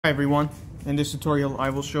Hi everyone, in this tutorial I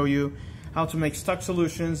will show you how to make stock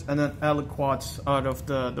solutions and then aliquots out of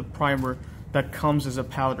the primer that comes as a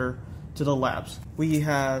powder to the labs. We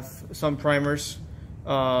have some primers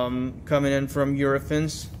coming in from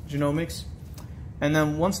Eurofins Genomics, and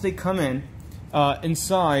then once they come in,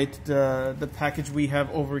 inside the package we have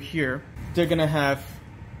over here, they're gonna have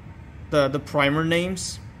the primer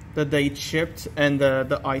names, the date shipped, and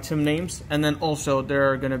the item names, and then also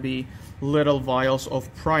there are gonna be little vials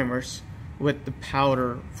of primers with the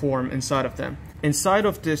powder form inside of them. Inside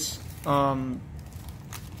of this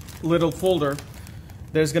little folder,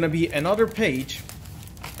 there's gonna be another page,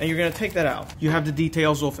 and you're gonna take that out. You have the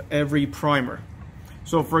details of every primer.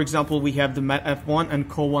 So for example, we have the MET-F1 and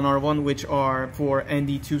COL1R1, which are for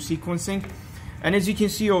ND2 sequencing. And as you can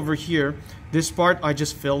see over here, this part I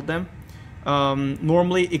just filled them.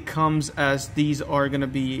 Normally it comes as these are gonna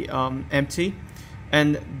be empty.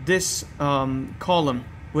 And this column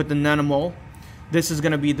with the nmol, this is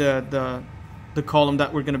going to be the column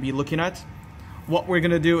that we're going to be looking at. What we're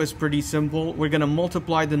going to do is pretty simple. We're going to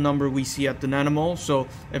multiply the number we see at the nmol. So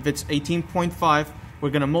if it's 18.5,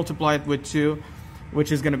 we're going to multiply it with 2,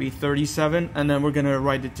 which is going to be 37. And then we're going to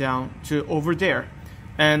write it down to over there.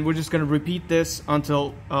 And we're just going to repeat this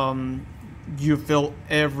until you fill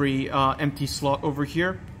every empty slot over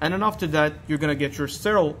here. And then after that, you're going to get your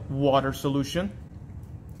sterile water solution.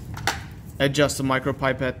 Adjust the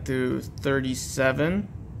micropipette to 37,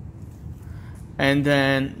 and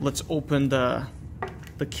then let's open the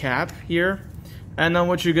cap here. And then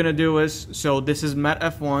what you're gonna do is, so this is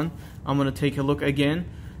MET-F1. I'm gonna take a look again,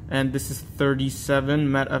 and this is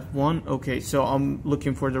 37 MET-F1. Okay, so I'm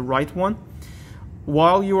looking for the right one.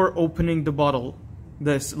 While you are opening the bottle,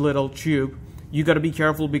 this little tube, you gotta be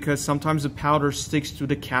careful because sometimes the powder sticks to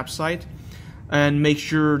the cap side, and make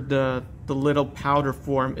sure the little powder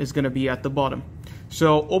form is going to be at the bottom.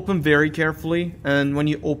 So open very carefully, and when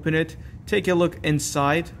you open it, take a look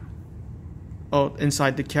inside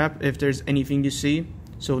the cap if there's anything you see.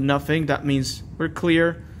 So nothing, that means we're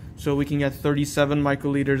clear. So we can get 37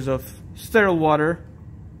 microliters of sterile water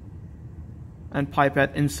and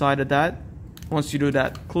pipette inside of that. Once you do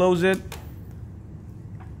that, close it,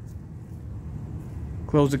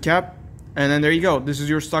 close the cap. And then there you go. This is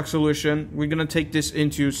your stock solution. We're gonna take this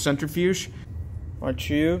into centrifuge. Our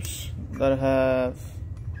tubes that have,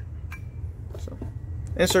 so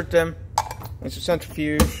insert them into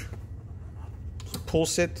centrifuge.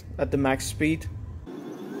 Pulse it at the max speed.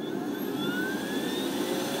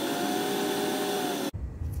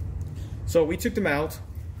 So we took them out.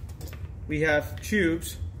 We have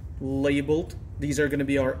tubes labeled. These are gonna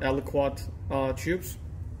be our aliquot tubes.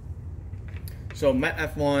 So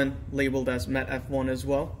MET-F1 labeled as MET-F1 as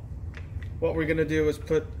well. What we're gonna do is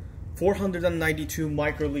put 492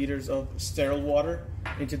 microliters of sterile water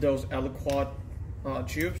into those aliquot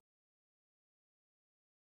tubes.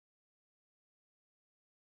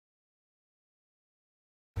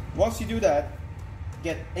 Once you do that,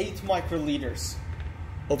 get 8 microliters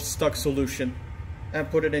of stock solution and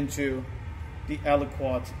put it into the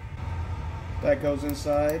aliquot. That goes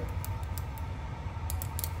inside.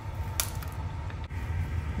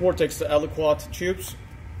 Vortex the aliquot tubes,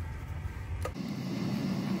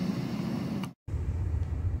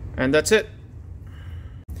 and that's it,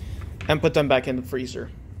 and put them back in the freezer.